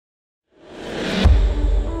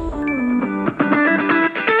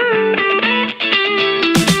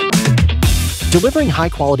Delivering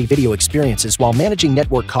high-quality video experiences while managing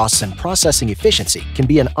network costs and processing efficiency can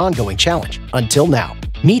be an ongoing challenge. Until now.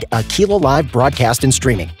 Meet Aquila Live Broadcast and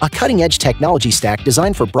Streaming, a cutting-edge technology stack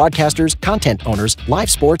designed for broadcasters, content owners, live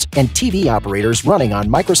sports, and TV operators running on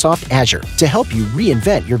Microsoft Azure to help you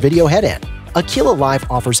reinvent your video head-end. Aquila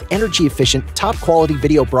Live offers energy-efficient, top-quality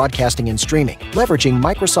video broadcasting and streaming, leveraging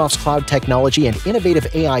Microsoft's cloud technology and innovative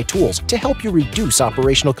AI tools to help you reduce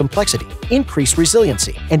operational complexity, increase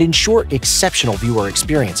resiliency, and ensure exceptional viewer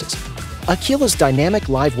experiences. Aquila's dynamic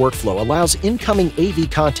live workflow allows incoming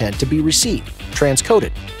AV content to be received,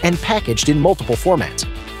 transcoded, and packaged in multiple formats,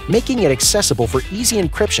 making it accessible for easy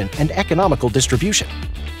encryption and economical distribution.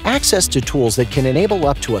 Access to tools that can enable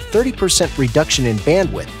up to a 30% reduction in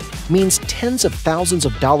bandwidth means tens of thousands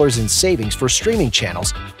of dollars in savings for streaming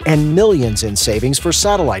channels and millions in savings for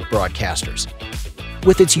satellite broadcasters.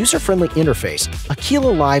 With its user-friendly interface, Aquila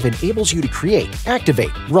Live enables you to create, activate,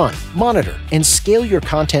 run, monitor, and scale your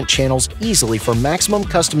content channels easily for maximum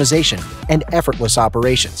customization and effortless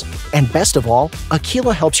operations. And best of all,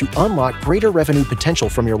 Aquila helps you unlock greater revenue potential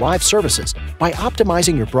from your live services by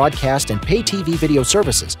optimizing your broadcast and pay TV video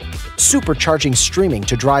services, supercharging streaming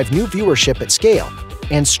to drive new viewership at scale,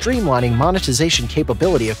 and streamlining monetization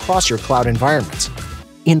capability across your cloud environments.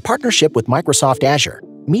 In partnership with Microsoft Azure,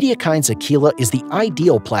 MediaKind's Aquila is the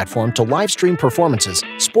ideal platform to live stream performances,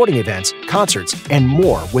 sporting events, concerts, and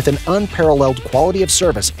more with an unparalleled quality of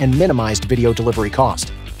service and minimized video delivery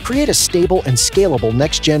cost. Create a stable and scalable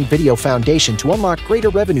next-gen video foundation to unlock greater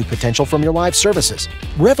revenue potential from your live services.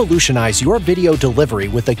 Revolutionize your video delivery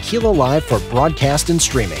with Aquila Live for broadcast and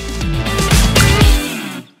streaming.